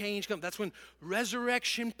the change comes. That's when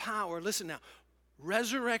resurrection power, listen now,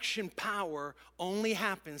 resurrection power only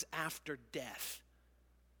happens after death.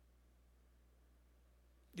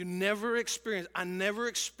 You never experience, I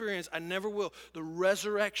never will, the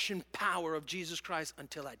resurrection power of Jesus Christ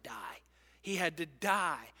until I die. He had to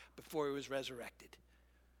die before he was resurrected.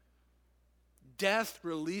 Death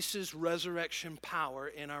releases resurrection power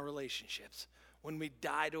in our relationships when we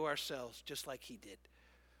die to ourselves, just like he did.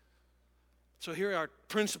 So here are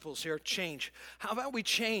principles here, change. How about we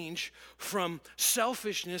change from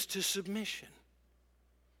selfishness to submission?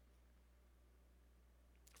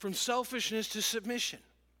 From selfishness to submission.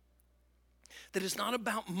 That it's not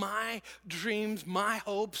about my dreams, my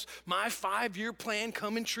hopes, my 5-year plan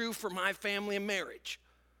coming true for my family and marriage.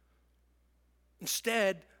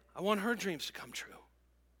 Instead, I want her dreams to come true.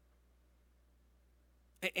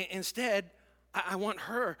 Instead, I want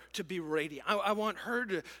her to be radiant. I want her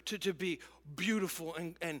to be beautiful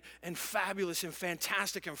and fabulous and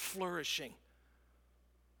fantastic and flourishing.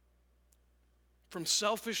 From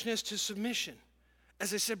selfishness to submission.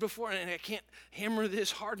 As I said before, and I can't hammer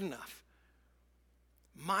this hard enough,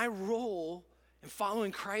 my role in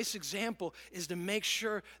following Christ's example is to make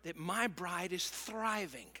sure that my bride is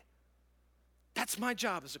thriving. That's my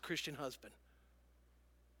job as a Christian husband.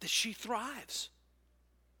 That she thrives.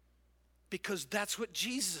 Because that's what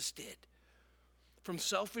Jesus did. from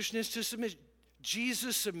selfishness to submission.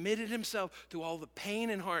 Jesus submitted himself through all the pain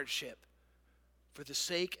and hardship for the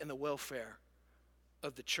sake and the welfare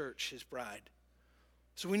of the church, his bride.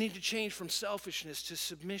 So we need to change from selfishness to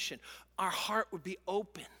submission. Our heart would be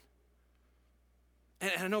open.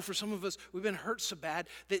 And I know for some of us, we've been hurt so bad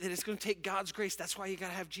that it's going to take God's grace. That's why you got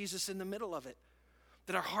to have Jesus in the middle of it.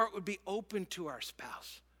 That our heart would be open to our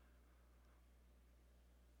spouse.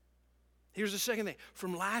 Here's the second thing.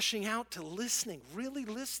 From lashing out to listening, really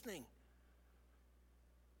listening.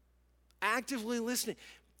 Actively listening.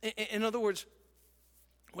 In other words,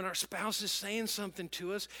 when our spouse is saying something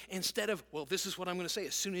to us, instead of, well, this is what I'm going to say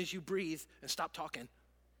as soon as you breathe and stop talking.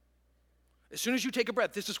 As soon as you take a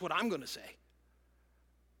breath, this is what I'm going to say.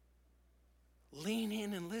 Lean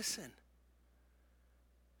in and listen.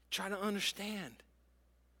 Try to understand.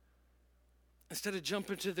 Instead of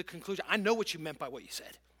jumping to the conclusion, I know what you meant by what you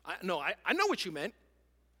said. I know what you meant.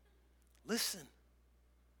 Listen.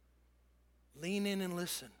 Lean in and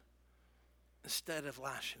listen instead of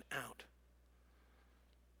lashing out.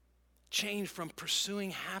 Change from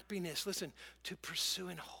pursuing happiness, listen, to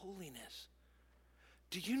pursuing holiness.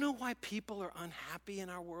 Do you know why people are unhappy in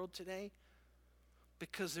our world today?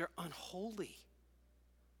 Because they're unholy.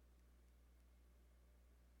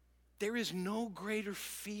 There is no greater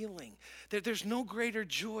feeling. There's no greater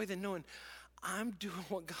joy than knowing I'm doing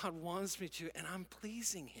what God wants me to and I'm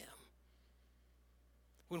pleasing him.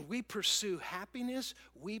 When we pursue happiness,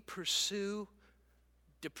 we pursue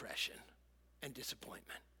depression and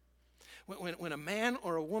disappointment. When a man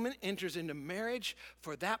or a woman enters into marriage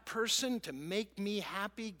for that person to make me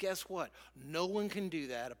happy, guess what? No one can do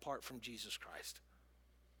that apart from Jesus Christ.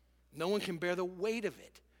 No one can bear the weight of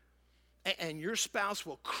it. And your spouse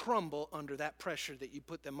will crumble under that pressure that you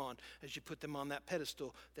put them on as you put them on that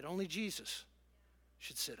pedestal that only Jesus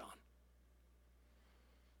should sit on.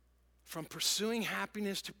 From pursuing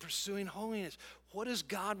happiness to pursuing holiness. What does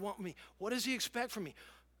God want me? What does he expect from me?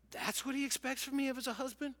 That's what he expects from me as a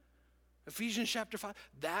husband? Ephesians chapter 5.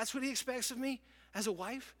 That's what he expects of me as a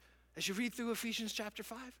wife? As you read through Ephesians chapter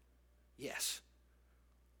 5? Yes.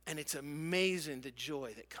 And it's amazing the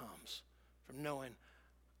joy that comes from knowing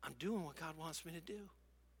I'm doing what God wants me to do.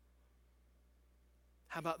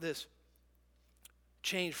 How about this?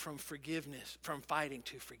 Change from forgiveness, from fighting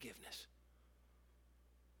to forgiveness.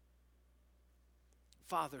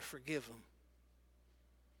 Father, forgive them.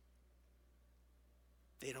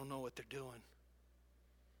 They don't know what they're doing.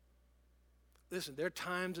 Listen, there are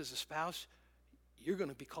times as a spouse, you're going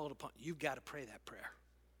to be called upon. You've got to pray that prayer.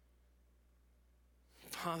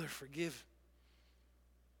 Father, forgive.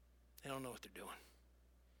 They don't know what they're doing.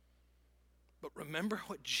 But remember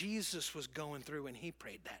what Jesus was going through when he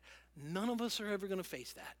prayed that. None of us are ever going to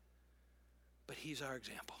face that. But he's our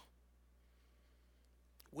example.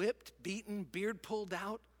 Whipped, beaten, beard pulled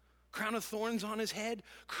out, crown of thorns on his head,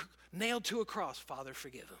 nailed to a cross. Father,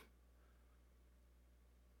 forgive them.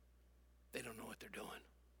 They don't know what they're doing.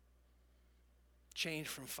 Change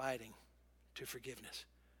from fighting to forgiveness.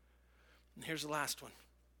 And here's the last one.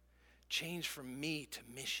 Change from me to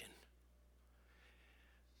mission.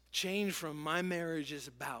 Change from my marriage is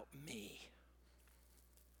about me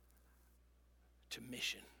to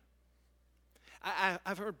mission.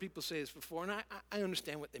 I've heard people say this before, and I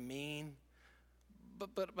understand what they mean,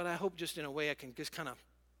 but I hope just in a way I can just kind of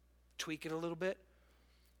tweak it a little bit.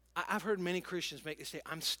 I've heard many Christians make this say,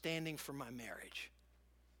 I'm standing for my marriage.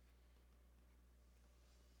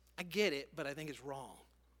 I get it, but I think it's wrong.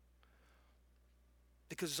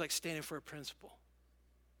 Because it's like standing for a principle.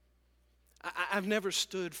 I've never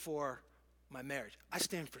stood for my marriage. I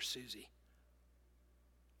stand for Susie.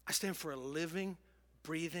 I stand for a living,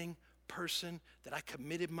 breathing person that I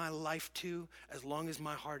committed my life to as long as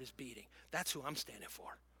my heart is beating. That's who I'm standing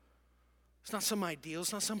for. It's not some ideal.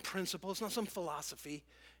 It's not some principle. It's not some philosophy.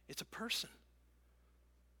 It's a person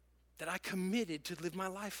that I committed to live my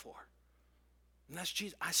life for. And that's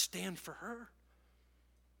Jesus. I stand for her.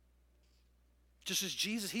 Just as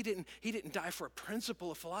Jesus, he didn't die for a principle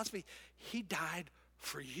of philosophy. He died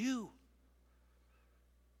for you.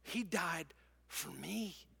 He died for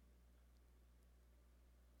me.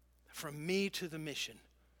 From me to the mission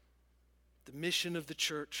of the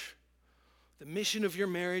church, the mission of your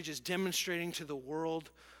marriage is demonstrating to the world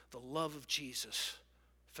the love of Jesus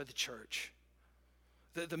for the church.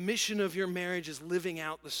 The mission of your marriage is living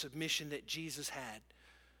out the submission that Jesus had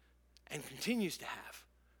and continues to have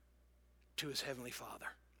to his heavenly Father.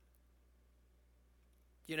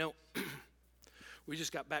 You know, we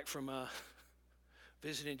just got back from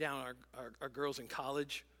visiting down our girls in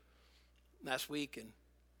college last week, and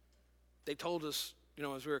they told us, you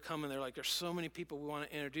know, as we were coming, they're like, there's so many people we want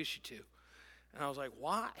to introduce you to. And I was like,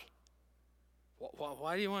 why?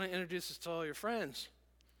 Why do you want to introduce us to all your friends?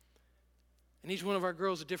 And each one of our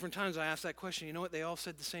girls at different times, I asked that question. You know what? They all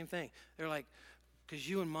said the same thing. They're like, because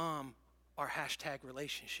you and mom are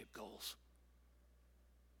 #relationship goals.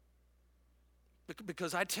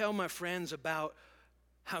 Because I tell my friends about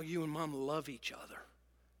how you and mom love each other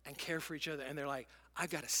and care for each other. And they're like, I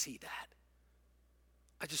got to see that.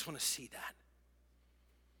 I just want to see that.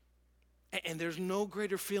 And there's no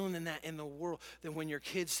greater feeling than that in the world than when your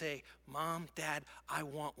kids say, Mom, Dad, I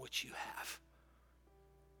want what you have.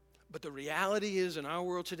 But the reality is, in our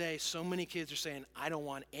world today, so many kids are saying, I don't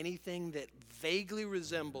want anything that vaguely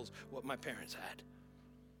resembles what my parents had.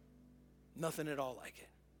 Nothing at all like it.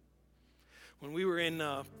 When we were in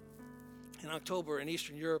October in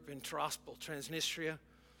Eastern Europe, in Tiraspol, Transnistria,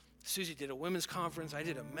 Susie did a women's conference. I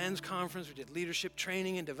did a men's conference. We did leadership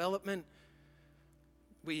training and development.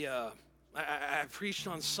 I preached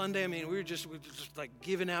on Sunday. I mean, we were just like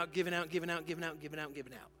giving out.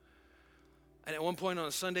 And at one point on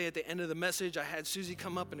a Sunday, at the end of the message, I had Susie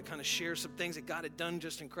come up and to kind of share some things that God had done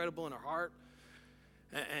just incredible in her heart.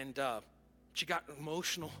 And she got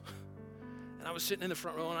emotional. And I was sitting in the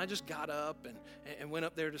front row, and I just got up and went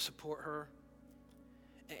up there to support her.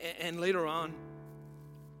 And later on,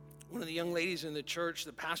 one of the young ladies in the church,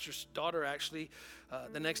 the pastor's daughter actually,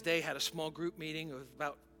 the next day had a small group meeting of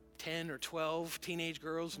about 10 or 12 teenage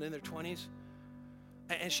girls and in their 20s.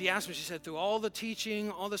 And she asked me, she said, through all the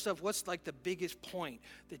teaching, all the stuff, what's like the biggest point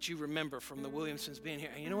that you remember from the Williamsons being here?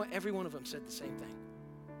 And you know what? Every one of them said the same thing.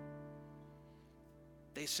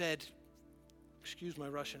 They said, excuse my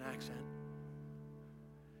Russian accent,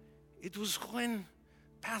 it was when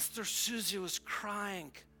Pastor Susie was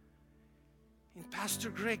crying and Pastor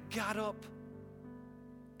Greg got up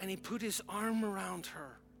and he put his arm around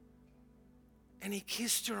her and he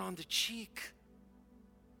kissed her on the cheek.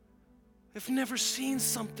 I've never seen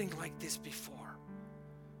something like this before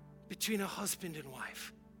between a husband and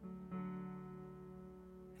wife.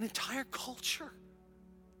 An entire culture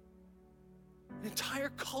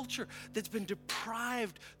that's been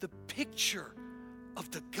deprived the picture of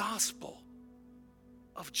the gospel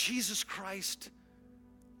of Jesus Christ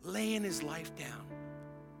laying his life down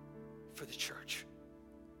for the church.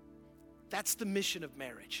 That's the mission of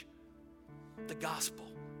marriage, the gospel,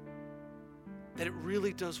 that it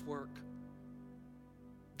really does work.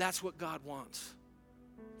 That's what God wants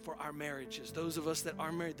for our marriages. Those of us that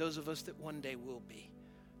are married, those of us that one day will be.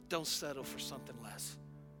 Don't settle for something less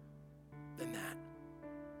than that.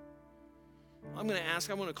 I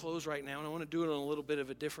want to close right now, and I want to do it in a little bit of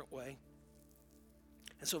a different way.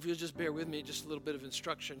 And so if you'll just bear with me, just a little bit of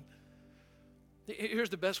instruction. Here's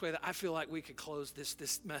the best way that I feel like we could close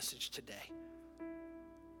this message today.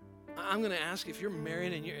 I'm going to ask, if you're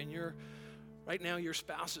married and you're right now your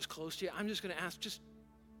spouse is close to you, I'm just going to ask, just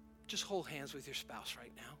hold hands with your spouse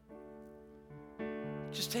right now.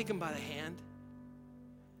 Just take them by the hand.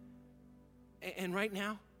 And right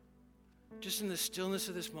now, just in the stillness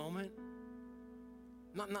of this moment,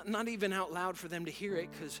 not even out loud for them to hear it,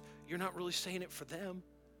 because you're not really saying it for them.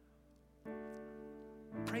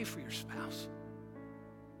 Pray for your spouse.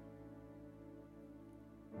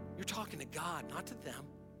 You're talking to God, not to them.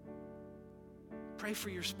 Pray for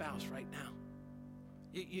your spouse right now.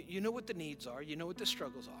 You know what the needs are. You know what the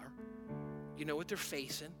struggles are. You know what they're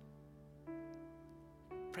facing.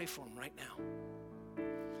 Pray for them right now.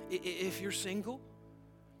 If you're single,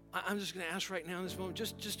 I'm just going to ask right now in this moment,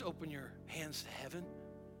 just open your hands to heaven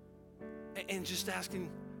and just asking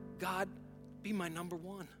God, be my number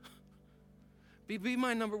one. Be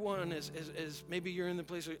my number one as maybe you're in the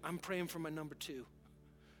place where I'm praying for my number two,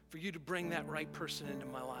 for you to bring that right person into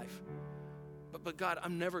my life. But God,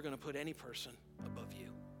 I'm never going to put any person above you.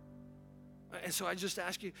 And so I just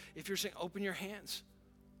ask you, if you're saying, open your hands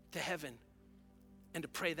to heaven and to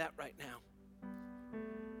pray that right now.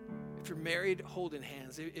 If you're married, holding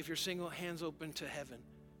hands. If you're single, hands open to heaven.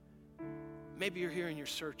 Maybe you're here and you're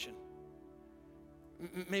searching.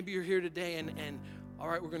 Maybe you're here today and all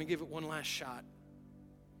right, we're going to give it one last shot.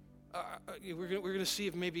 We're going to see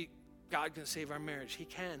if maybe God can save our marriage. He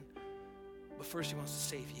can, but first he wants to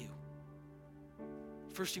save you.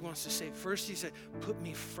 First he said, put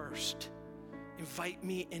me first. Invite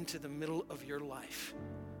me into the middle of your life,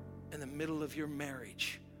 in the middle of your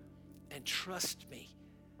marriage, and trust me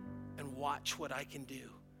and watch what I can do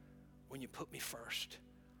when you put me first.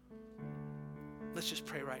 Let's just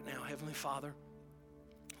pray right now. Heavenly Father,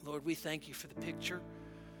 Lord, we thank you for the picture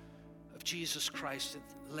of Jesus Christ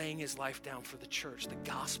laying his life down for the church, the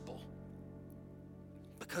gospel,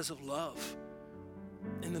 because of love,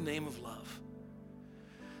 in the name of love.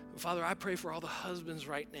 Father, I pray for all the husbands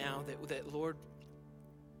right now that Lord,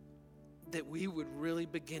 that we would really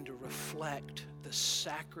begin to reflect the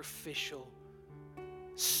sacrificial,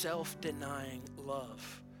 self-denying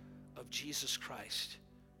love of Jesus Christ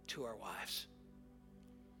to our wives.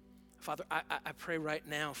 Father, I pray right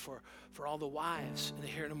now for all the wives in the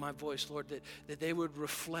hearing of my voice, Lord, that they would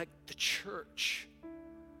reflect the church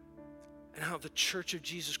and how the church of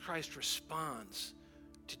Jesus Christ responds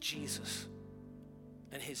to Jesus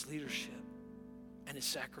and his leadership and his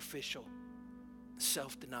sacrificial,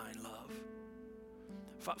 self-denying love.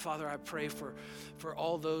 Father, I pray for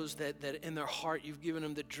all those that in their heart you've given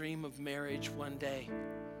them the dream of marriage one day.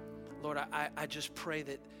 Lord, I just pray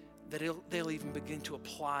that they'll even begin to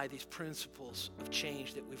apply these principles of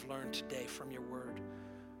change that we've learned today from your word,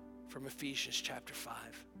 from Ephesians chapter 5.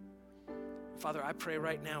 Father, I pray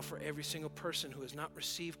right now for every single person who has not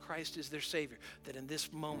received Christ as their Savior, that in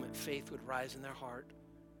this moment faith would rise in their heart.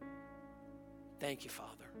 Thank you,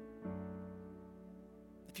 Father.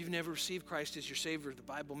 If you've never received Christ as your Savior, the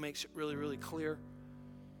Bible makes it really, really clear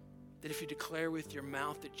that if you declare with your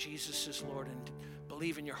mouth that Jesus is Lord and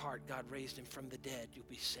believe in your heart God raised him from the dead, you'll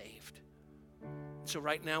be saved. So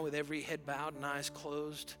right now, with every head bowed and eyes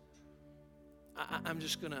closed, I'm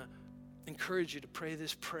just going to encourage you to pray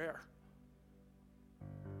this prayer.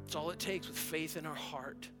 It's all it takes with faith in our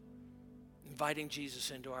heart, inviting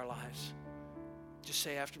Jesus into our lives. Just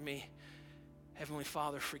say after me, Heavenly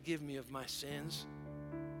Father, forgive me of my sins.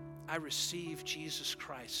 I receive Jesus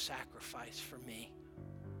Christ's sacrifice for me.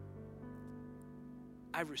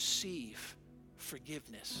 I receive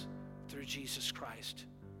forgiveness through Jesus Christ.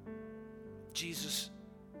 Jesus,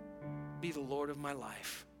 be the Lord of my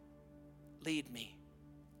life. Lead me,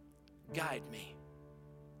 guide me,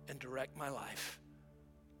 and direct my life.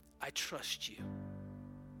 I trust you.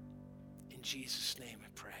 In Jesus' name I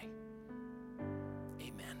pray.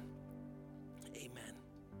 Amen. Amen.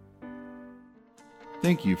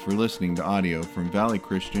 Thank you for listening to audio from Valley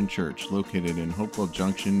Christian Church located in Hopewell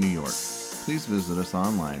Junction, New York. Please visit us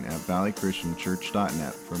online at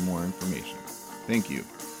valleychristianchurch.net for more information. Thank you.